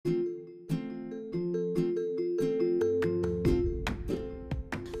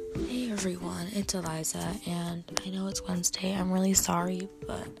it's Eliza, and I know it's Wednesday. I'm really sorry,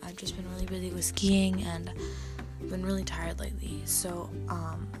 but I've just been really busy with skiing, and I've been really tired lately, so,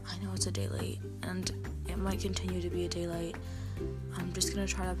 I know it's a day late, and it might continue to be a day late. I'm just gonna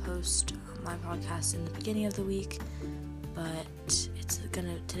try to post my podcast in the beginning of the week, but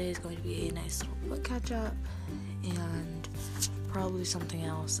today is going to be a nice little book catch-up, and probably something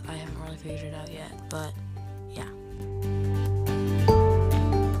else. I haven't really figured it out yet, but, yeah.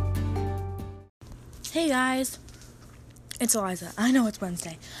 Hey guys, it's Eliza. I know it's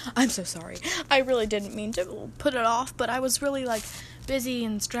Wednesday. I'm so sorry. I really didn't mean to put it off, but I was really, busy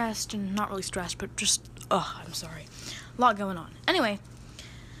and stressed, and not really stressed, but just, I'm sorry. A lot going on. Anyway,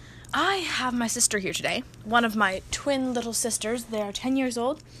 I have my sister here today, one of my twin little sisters. They are 10 years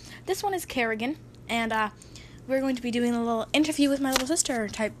old. This one is Kerrigan, and, we're going to be doing a little interview with my little sister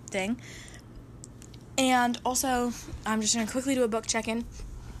type thing. And also, I'm just going to quickly do a book check-in.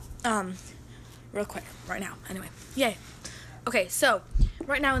 Real quick, right now. Anyway, yay. Okay, so,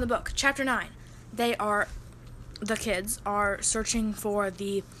 right now in the book, Chapter 9, the kids are searching for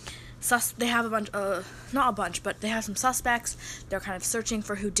they have a bunch, not a bunch, but they have some suspects. They're kind of searching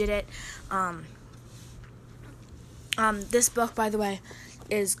for who did it. This book, by the way,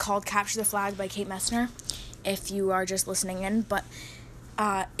 is called Capture the Flag by Kate Messner, if you are just listening in, but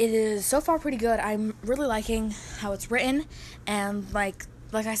it is so far pretty good. I'm really liking how it's written, and like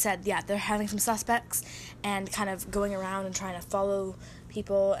I said, yeah, they're having some suspects and kind of going around and trying to follow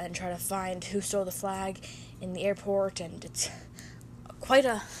people and try to find who stole the flag in the airport, and it's quite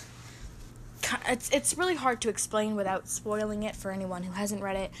it's really hard to explain without spoiling it for anyone who hasn't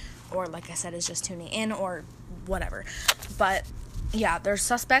read it, or like I said, is just tuning in, or whatever. But yeah, there's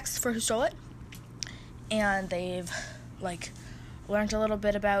suspects for who stole it, and they've learned a little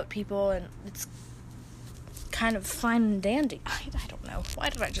bit about people, and it's kind of fine and dandy. I don't know. Why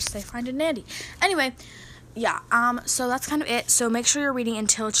did I just say fine and dandy? Anyway, yeah, so that's kind of it. So make sure you're reading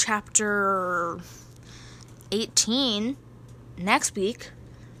until chapter 18 next week,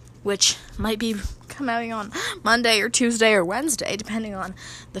 which might be coming on Monday or Tuesday or Wednesday, depending on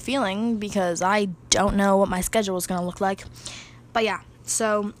the feeling, because I don't know what my schedule is going to look like. But yeah,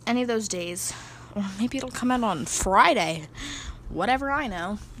 so any of those days, or maybe it'll come out on Friday, whatever I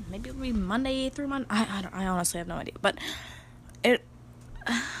know. Maybe it'll be Monday through Monday. I honestly have no idea. But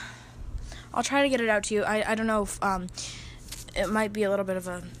I'll try to get it out to you. I don't know if it might be a little bit of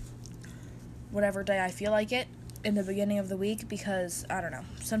a whatever day I feel like it in the beginning of the week, because I don't know.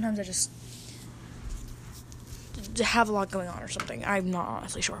 Sometimes I just have a lot going on or something. I'm not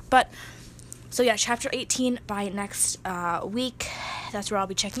honestly sure. But so yeah, chapter 18 by next week. That's where I'll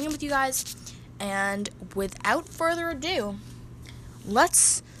be checking in with you guys. And without further ado,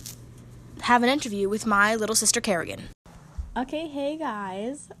 let's have an interview with my little sister Kerrigan. Okay, hey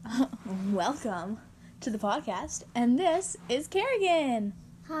guys. Welcome to the podcast. And this is Kerrigan.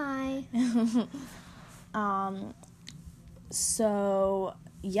 Hi. So,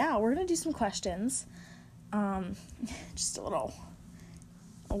 yeah, we're going to do some questions. Just a little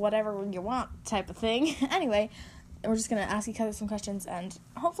whatever you want type of thing. Anyway, we're just going to ask each other some questions, and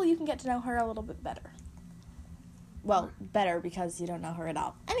hopefully you can get to know her a little bit better. Well, better because you don't know her at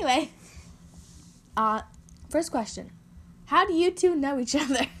all. Anyway, first question. How do you two know each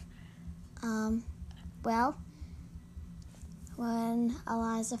other? Well, when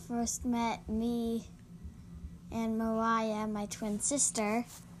Eliza first met me and Mariah, my twin sister,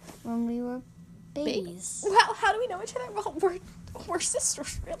 when we were babies. Well, how do we know each other? Well, we're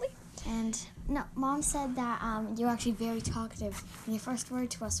sisters, really. And, no, Mom said that you're actually very talkative. And your first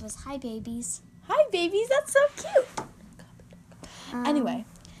word to us was, "Hi, babies." Hi, babies. That's so cute. Anyway,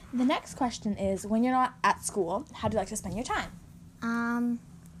 the next question is, when you're not at school, how do you like to spend your time?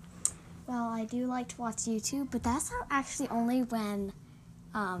 Well, I do like to watch YouTube, but that's not actually only when,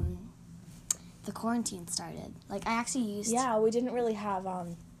 the quarantine started. I actually used... Yeah, we didn't really have,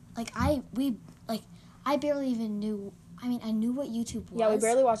 I barely even knew... I knew what YouTube was. Yeah, we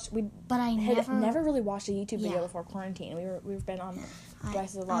barely watched... But I never really watched a YouTube video before quarantine. We've been on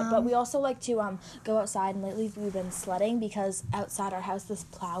devices a lot. But we also like to go outside, and lately we've been sledding, because outside our house, this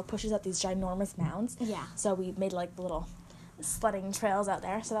plow pushes up these ginormous mounds. Yeah. So we made, little sledding trails out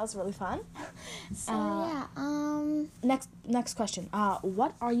there, so that was really fun. So, yeah, Next question.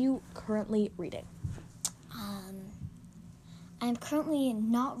 What are you currently reading? I'm currently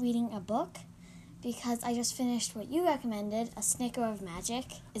not reading a book, because I just finished what you recommended, A Snicker of Magic.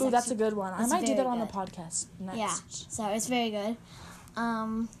 Ooh, that's a good one. I might do that on the podcast next. Yeah, so it's very good.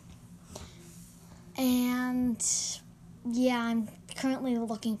 And, yeah, I'm currently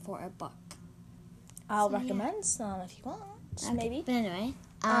looking for a book. I'll recommend some if you want, maybe. But anyway,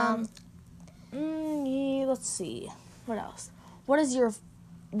 Let's see. What else? What is your...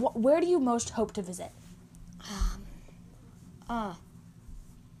 where do you most hope to visit?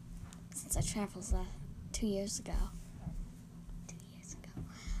 Since I traveled 2 years ago. 2 years ago.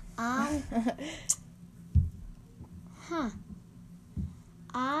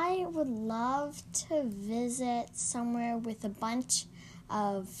 I would love to visit somewhere with a bunch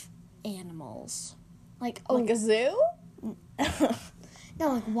of animals. Like a zoo?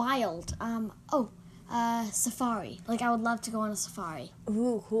 No, like wild. Safari. Like, I would love to go on a safari.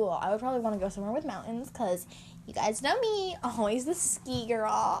 Ooh, cool. I would probably want to go somewhere with mountains, because you guys know me, always the ski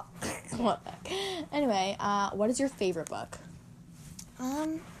girl. What the heck? Anyway, what is your favorite book?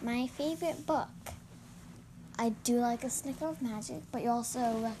 My favorite book. I do like A Snicker of Magic, but you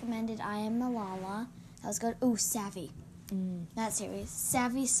also recommended I Am Malala. That was good. Ooh, Savvy. That series.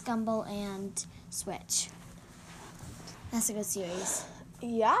 Savvy, Scumble, and Switch. That's a good series.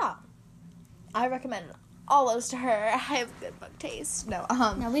 Yeah. I recommend all those to her. I have good book taste. No,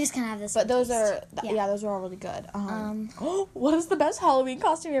 we just kind of have this. But those taste. are, those are all really good. What is the best Halloween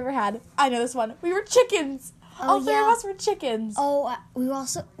costume you ever had? I know this one. We were chickens. All three of us were chickens.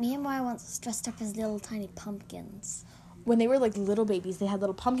 Me and Maya once dressed up as little tiny pumpkins. When they were like little babies, they had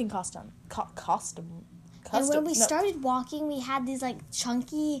little pumpkin costume. And when we started walking, we had these like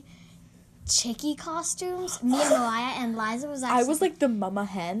chunky chickie costumes. Me and Mariah and Liza was actually... I was like the mama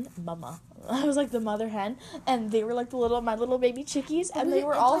hen. I was like the mother hen, and they were like my little baby chickies, and they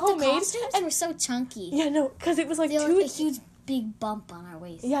were all homemade. The costumes were so chunky. Yeah, no, because it was like they were like a huge big bump on our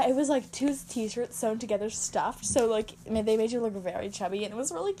waist. Yeah, it was like 2 t-shirts sewn together, stuffed. So like they made you look very chubby, and it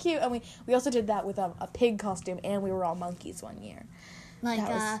was really cute. And we also did that with a pig costume, and we were all monkeys one year. Like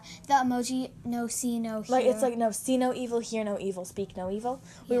the emoji, no see, no hear. Like it's like no see no evil, hear no evil, speak no evil.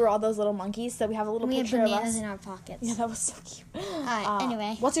 We were all those little monkeys, so we have a little picture of us. We had bananas in our pockets. Yeah, that was so cute. Alright,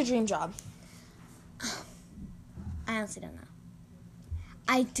 anyway. What's your dream job? I honestly don't know.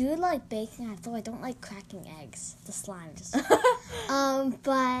 I do like baking, although I don't like cracking eggs. The slime just...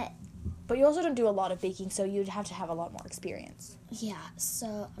 But you also don't do a lot of baking, so you'd have to have a lot more experience. Yeah,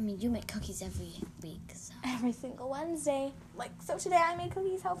 so, I mean, you make cookies every week, so... Every single Wednesday. Like, so today I made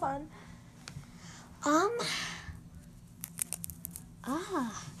cookies. How fun. I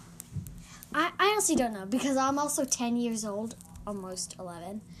honestly don't know, because I'm also 10 years old, almost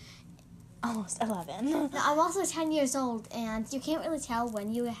 11. Almost 11. No, I'm also 10 years old, and you can't really tell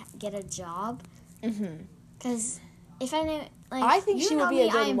when you get a job. Mm-hmm. Because if I know, like, I think she would be a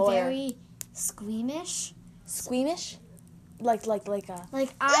good I'm lawyer. very squeamish. Squeamish? Like not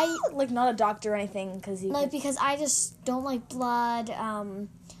a doctor or anything, because I just don't like blood,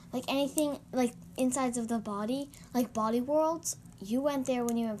 like anything, like insides of the body, like Body Worlds. You went there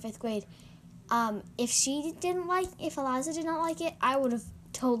when you were in 5th grade. If Eliza did not like it, I would have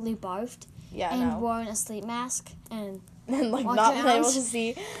totally barfed. Yeah, and worn a sleep mask and like not been able to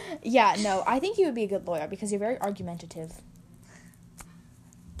see. Yeah, no, I think you would be a good lawyer because you're very argumentative.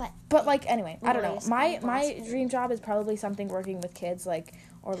 But like anyway, I don't know. My dream job is probably something working with kids, like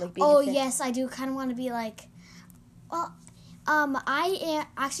or like being. Oh yes, I do kind of want to be like. Well, I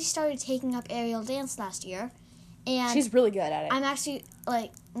actually started taking up aerial dance last year, and she's really good at it. I'm actually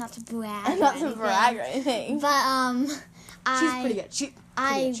like not to brag, or anything, but she's pretty good. She's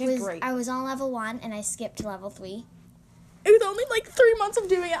great. I was on level 1 and I skipped to level 3. It was only like 3 months of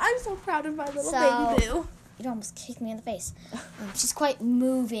doing it. I'm so proud of my little baby boo. It almost kicked me in the face. She's quite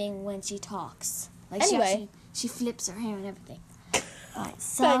moving when she talks. Like anyway, she flips her hair and everything. Right,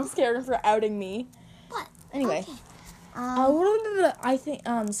 so thanks, Karen, for outing me. What? Anyway, okay. I think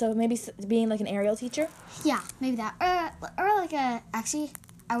so maybe being like an aerial teacher. Yeah, maybe that, or like actually,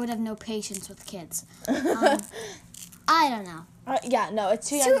 I would have no patience with kids. I don't know. Yeah, no, it's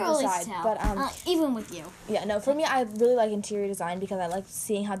too young to decide. But even with you. Yeah, no, for me, I really like interior design because I like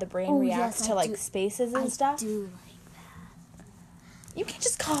seeing how the brain reacts to like spaces and stuff. I do like that. You can't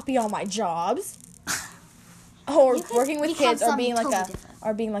just copy all my jobs. Or working with kids, or being like a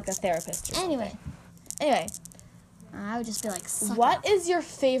therapist. Or something. Anyway, I would just be like. What is your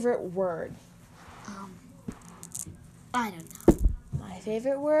favorite word? I don't know. My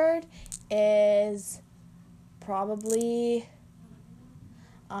favorite word is probably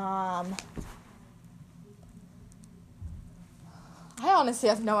I honestly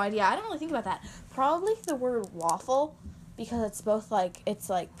have no idea. I don't really think about that. Probably the word waffle, because it's both like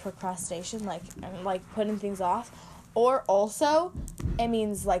procrastination, and putting things off, or also it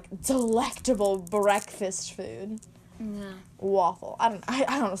means like delectable breakfast food. Yeah. Waffle. I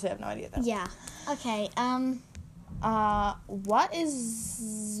honestly have no idea though. Yeah. Okay. What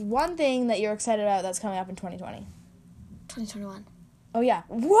is one thing that you're excited about that's coming up in 2020? 2021. Oh, yeah.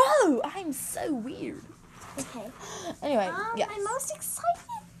 Whoa! I'm so weird. Okay. Anyway, yes. My most excited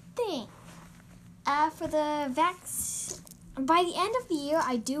thing for the by the end of the year,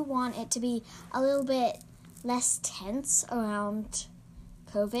 I do want it to be a little bit less tense around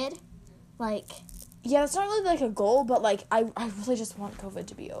COVID. Like, yeah, it's not really like a goal, but like I really just want COVID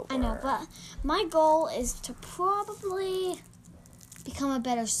to be over. I know, but my goal is to probably become a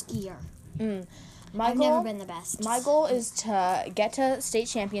better skier. I've never been the best. My goal is to get to state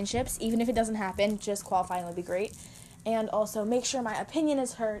championships, even if it doesn't happen. Just qualifying would be great. And also make sure my opinion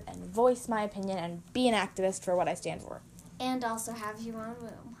is heard and voice my opinion and be an activist for what I stand for. And also have your own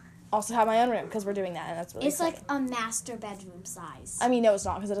room. Also have my own room, because we're doing that, and that's really exciting. It's like a master bedroom size. I mean, no, it's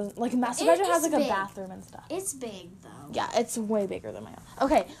not, because it doesn't, like, a master bedroom has, like, big. a bathroom and stuff. It's big, though. Yeah, it's way bigger than my own.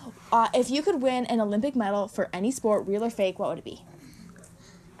 Okay, if you could win an Olympic medal for any sport, real or fake, what would it be?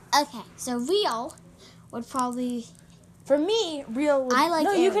 Okay, so real would probably... For me, real would... I like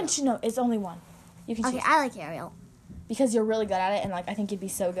No, aerial. you can choose. No, it's only one. You can choose. Okay, I like aerial. Because you're really good at it, and, like, I think you'd be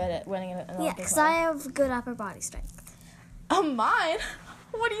so good at winning an Olympic medal. Yeah, because I have good upper body strength. Mine?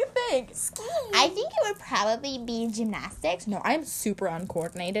 What do you think? Skiing. I think it would probably be gymnastics. No, I'm super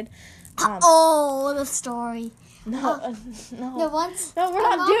uncoordinated. The story. No. No, once... No, we're my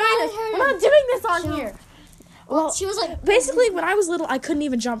not mom doing had this. her We're not doing this on jump. here. Well, she was like... basically, when I was little, I couldn't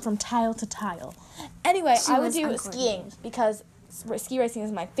even jump from tile to tile. Anyway, She I would was do uncoordinated. skiing because ski racing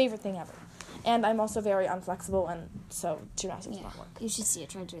is my favorite thing ever. And I'm also very unflexible, and so gymnastics would not work. You should see it.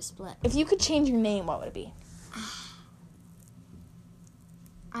 Try to do a split. If you could change your name, what would it be?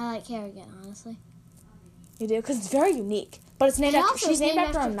 I like Kerrigan, honestly. You do? Because it's very unique. But it's named And after, also she's it's named named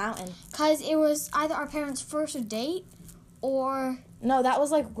after a after- mountain. Because it was either our parents' first date or... No, that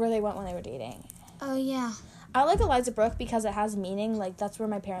was like where they went when they were dating. Oh, yeah. I like Eliza Brooke because it has meaning. Like, that's where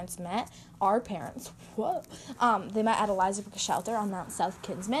my parents met. Our parents. Whoa. They met at Eliza Brooke Shelter on Mount South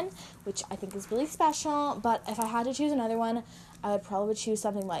Kinsman, which I think is really special. But if I had to choose another one, I would probably choose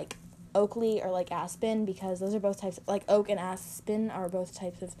something like Oakley or like Aspen, because those are both types. Like, oak and aspen are both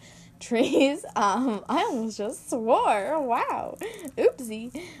types of trees. I almost just swore. Wow.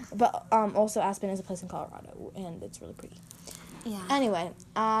 Oopsie. But also Aspen is a place in Colorado, and it's really pretty. Yeah. Anyway,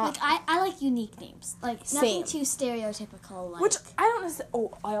 Like, I like unique names. Like, Same. nothing too stereotypical. Like, which I don't necessarily.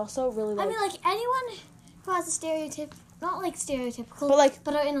 Oh, I also really like. I mean, like, anyone who has a stereotype, not like stereotypical, But, like-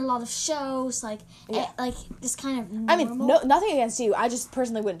 but are in a lot of shows, like, Yeah. like just kind of normal. I mean, no, nothing against you. I just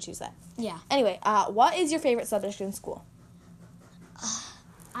personally wouldn't choose that. Yeah. Anyway, what is your favorite subject in school?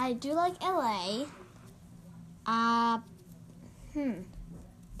 I do like LA.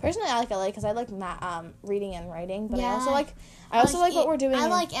 Personally, I like LA because I like reading and writing, but I Yeah. also like what we're doing. I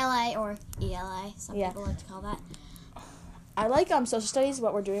like LA or ELA. Some Yeah. people like to call that. I like social studies.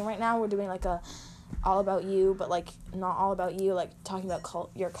 What we're doing right now, we're doing like a all about you, but like not all about you, like talking about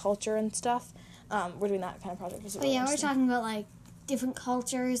your culture and stuff. We're doing that kind of project. It's But really yeah, we're interesting. talking about like different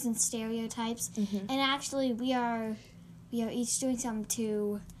cultures and stereotypes, Mm-hmm. and actually we are each doing something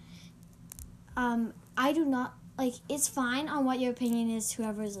to. I do not like. It's fine on what your opinion is.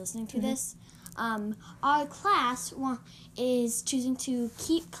 Whoever is listening to this, our class is choosing to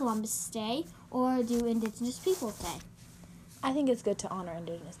keep Columbus Day or do Indigenous Peoples Day. I think it's good to honor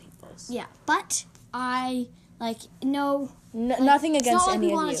Indigenous peoples. Yeah, but I like no. Nothing It's against not like any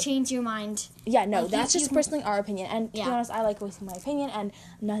we of want you. to change your mind. Yeah, no, Like, that's you just can- personally our opinion. And to Yeah. be honest, I like voicing my opinion and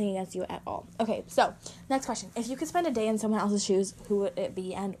nothing against you at all. Okay, so, next question. If you could spend a day in someone else's shoes, who would it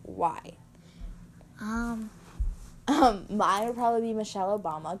be and why? Mine would probably be Michelle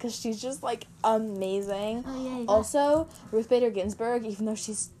Obama because she's just, like, amazing. Oh, yeah, you got- Also, Ruth Bader Ginsburg, even though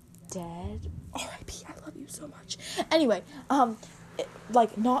she's dead. R.I.P., I love you so much. Anyway,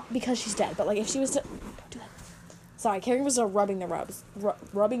 like, not because she's dead, but, like, if she was to... Don't do that. Sorry, Carrie was rubbing the rubs.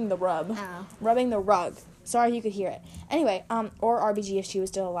 Rubbing the rub. Oh. Rubbing the rug. Sorry you could hear it. Anyway, or RBG if she was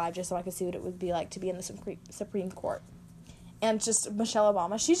still alive, just so I could see what it would be like to be in the Supreme Court. And just Michelle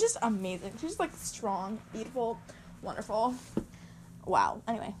Obama. She's just amazing. She's just, like, strong, beautiful, wonderful. Wow.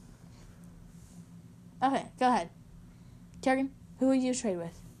 Anyway. Okay, go ahead. Kerrigan, who would you trade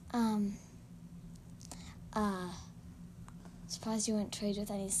with? Surprised you wouldn't trade with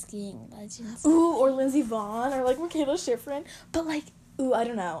any skiing legends. Ooh, or Lindsey Vonn, or, like, Michaela Schifrin. But, like, ooh, I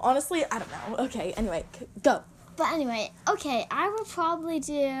don't know. Honestly, I don't know. Okay, anyway, go. But anyway, okay, I would probably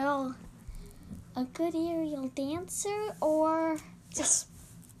do a good aerial dancer or just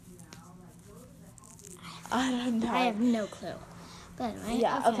I don't know. I have no clue. But anyway,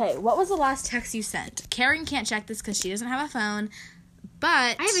 Yeah, okay. What was the last text you sent? Karen can't check this because she doesn't have a phone,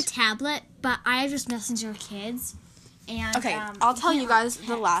 but... I have a tablet, but I have just Messenger Kids. And Okay, I'll tell you guys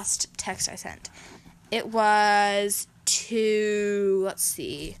the last text I sent. It was to, let's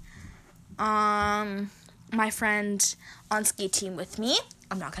see, my friend on ski team with me.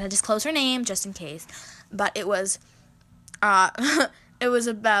 I'm not going to disclose her name just in case, but it was it was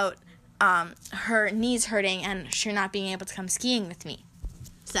about her knees hurting and she not being able to come skiing with me.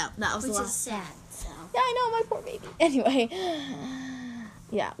 So that was Which the is last. sad. So. Yeah, I know, my poor baby. Anyway,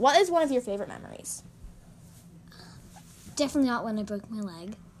 yeah. What is one of your favorite memories? Definitely not when I broke my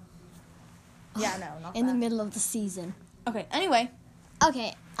leg. Yeah, no, not In that. the middle of the season. Okay, anyway.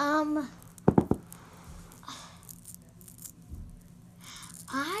 Okay,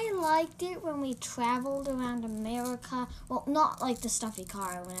 I liked it when we traveled around America. Well, not like the stuffy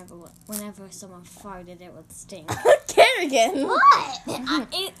car. Whenever someone farted, it would stink. Kerrigan!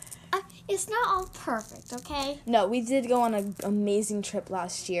 What? It's not all perfect, okay? No, we did go on an amazing trip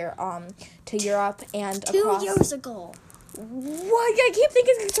last year to Europe and 2 across... years ago. What? I keep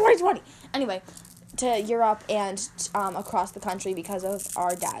thinking it's 2020. Anyway, to Europe and across the country because of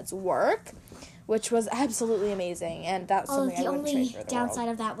our dad's work, which was absolutely amazing, and that's something I The wouldn't only trade for the downside world.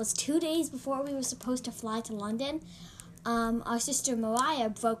 of that was 2 days before we were supposed to fly to London, our sister Mariah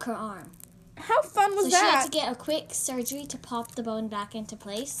broke her arm. How fun was So that? she had to get a quick surgery to pop the bone back into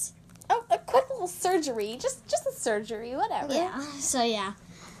place. Oh, a quick little surgery, just a surgery, whatever. Yeah. So yeah,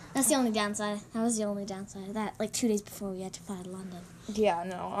 that's the only downside. That was the only downside of that. Like 2 days before we had to fly to London. Yeah,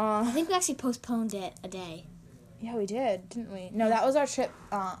 no. I think we actually postponed it a day. Yeah, we did, didn't we? No, that was our trip.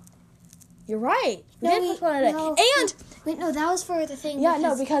 You're right. We No, did we- postpone it. no. And Wait, no, that was for the thing. yeah,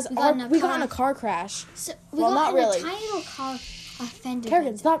 no, because we got in a car crash. So we Well, got not in really. a tiny little car, a fender Kerrigan,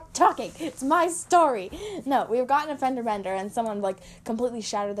 bender. stop talking. It's my story. No, we got in a fender bender, and someone like completely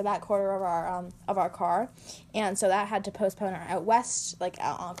shattered the back quarter of our car, and so that had to postpone our out west, like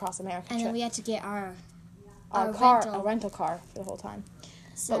out across America And trip. then we had to get our rental car for the whole time.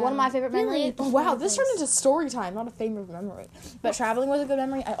 So, But one of my favorite really memories. the Wow, whole this place. turned into story time, not a favorite memory. But traveling was a good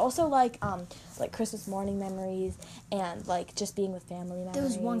memory. I also like Christmas morning memories and like just being with family memories. There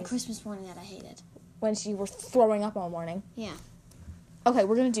was one Christmas morning that I hated. when she was throwing up all morning. Yeah. Okay,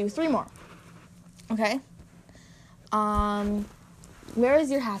 we're gonna do 3 more. Okay. Where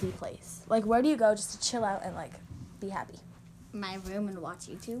is your happy place? Like, where do you go just to chill out and like be happy? My room and watch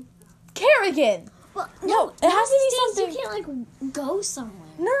YouTube. Kerrigan. Well, No, it has to be these days something. You can't like go somewhere.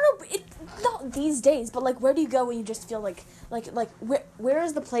 No, but not these days. But like, where do you go when you just feel like where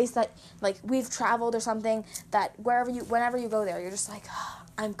is the place that like we've traveled or something that whenever you go there, you're just like,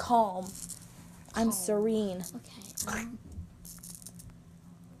 I'm calm, I'm serene. Okay.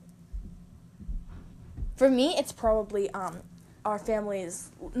 For me, it's probably our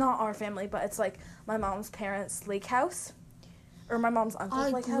family's, not our family, but it's like my mom's parents' lake house, or my mom's uncle's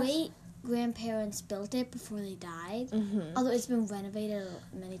Our lake house. great grandparents built it before they died. Mm-hmm. Although it's been renovated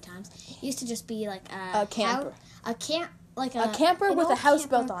many times. It used to just be like A camper. A A camper an with a old house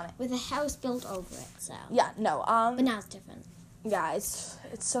camper built on it. With a house built over it. So. Yeah, no, But now it's different. yeah, it's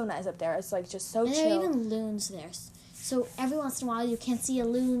so nice up there. It's like just so And there are chill. even loons there. So every once in a while you can see a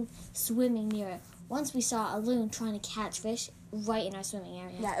loon swimming near it. Once we saw a loon trying to catch fish right in our swimming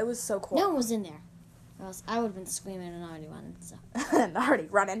area. Yeah, it was so cool. No one was in there. Or else I would have been screaming and already running. So. Already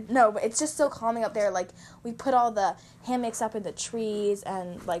running. No, but it's just so calming up there. Like, we put all the hammocks up in the trees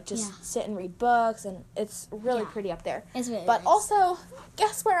and, like, just sit and read books, and it's really pretty up there. It's really But nice. also,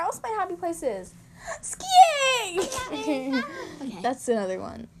 guess where else my happy place is? Skiing! Okay. That's another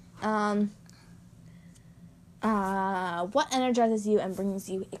one. What energizes you and brings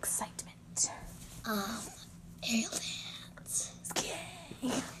you excitement? Aerial dance.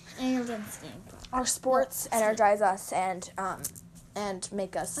 Skiing. Aerial dance game. Our sports energize us and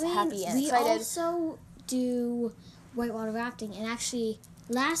make us happy and excited. We also do whitewater rafting, and actually,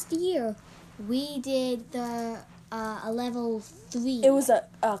 last year we did a level 3. It was a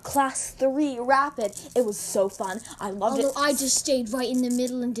class 3 rapid. It was so fun. I loved Although it. I just stayed right in the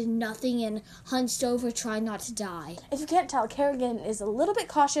middle and did nothing and hunched over trying not to die. If you can't tell, Kerrigan is a little bit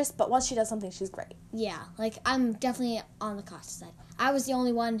cautious, but once she does something, she's great. Yeah, like I'm definitely on the cautious side. I was the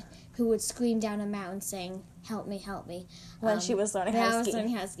only one who would scream down a mountain saying, "Help me, help me," When she was learning when how I to was ski.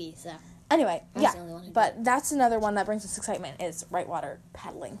 learning how to ski. So Anyway, I was the only one who but that's another one that brings us excitement is whitewater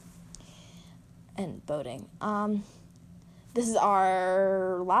paddling and boating. This is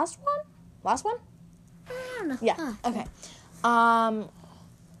our last one? Last one? I don't know. Yeah. Okay.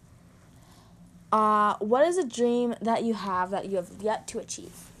 What is a dream that you have yet to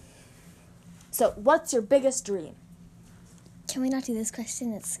achieve? So, what's your biggest dream? Can we not do this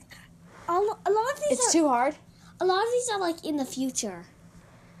question? It's a lot of these. It's too hard. A lot of these are like in the future.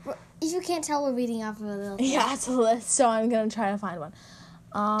 If you can't tell, we're reading off of a little. Yeah, it's a list, so I'm gonna try to find one.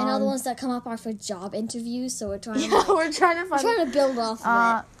 And all the ones that come up are for job interviews, so we're trying to we're trying to build off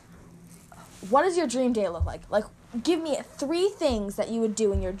of it. What does your dream day look like? Like, give me 3 things that you would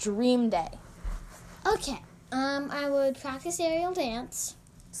do in your dream day. Okay. I would practice aerial dance.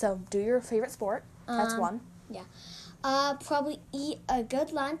 So, do your favorite sport. That's one. Yeah. Probably eat a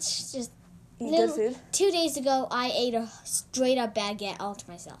good lunch. Just Eat good food. 2 days ago, I ate a straight up baguette all to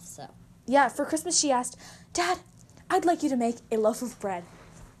myself. So. Yeah, for Christmas she asked, Dad, I'd like you to make a loaf of bread.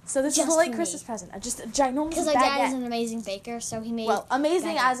 So this is a late Christmas present. Just a ginormous baguette. Because my dad is an amazing baker, so he made. Well,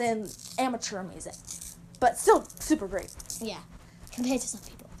 amazing baguettes. as in amateur amazing, but still super great. Yeah, compared to some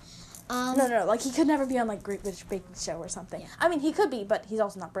people. No. Like, he could never be on, like, Great British Baking Show or something. Yeah. I mean, he could be, but he's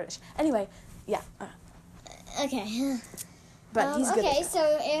also not British. Anyway, yeah. Okay. But he's good. Okay,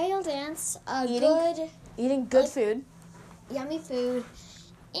 so aerial dance, Eating good food. yummy food,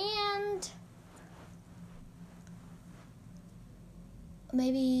 and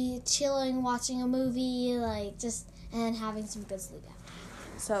maybe chilling, watching a movie, and having some good sleep after.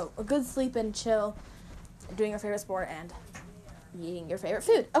 So, a good sleep and chill, doing your favorite sport, and eating your favorite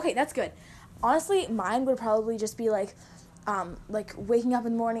food. Okay, that's good. Honestly, mine would probably just be, like waking up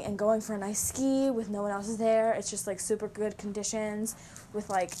in the morning and going for a nice ski with no one else is there. It's just, like, super good conditions with,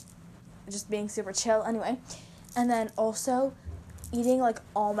 like, just being super chill. Anyway, and then also eating, like,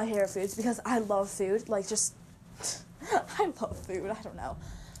 all my favorite foods because I love food. Like, just, I love food. I don't know.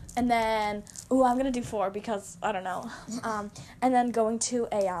 And then, I'm going to do 4 because, I don't know. And then going to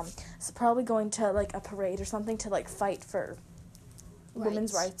probably going to, like, a parade or something to, like, fight for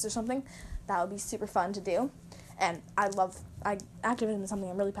women's rights or something. That would be super fun to do. And activism is something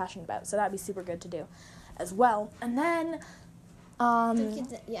I'm really passionate about, so that would be super good to do as well. And then, I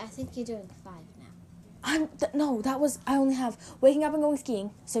think you're doing 5 now. I only have waking up and going skiing.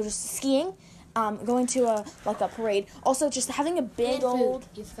 So just skiing, going to a parade. Also just having a big old...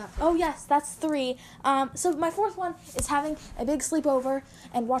 You forgot food. Oh, yes, that's 3. So my 4th one is having a big sleepover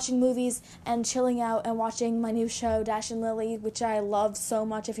and watching movies and chilling out and watching my new show, Dash and Lily, which I love so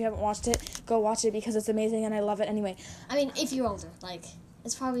much. If you haven't watched it, go watch it because it's amazing and I love it anyway. I mean, if you're older,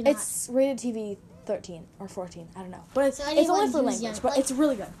 it's probably not. It's rated TV 13 or 14, I don't know. But it's only anyone for who's language, young, but it's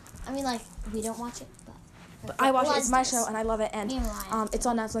really good. I mean, we don't watch it, But I watch it. It's my show, and I love it. And Meanwhile. it's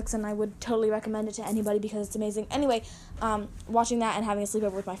on Netflix, and I would totally recommend it to anybody because it's amazing. Anyway, watching that and having a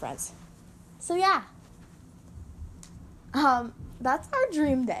sleepover with my friends. So yeah, that's our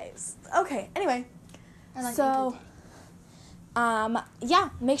dream days. Okay. Anyway,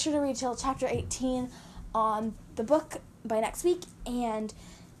 make sure to read till chapter 18 on the book by next week, and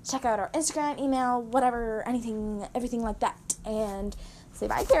check out our Instagram, email, whatever, everything like that, and say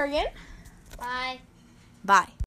bye, Carrigan. Bye. Bye.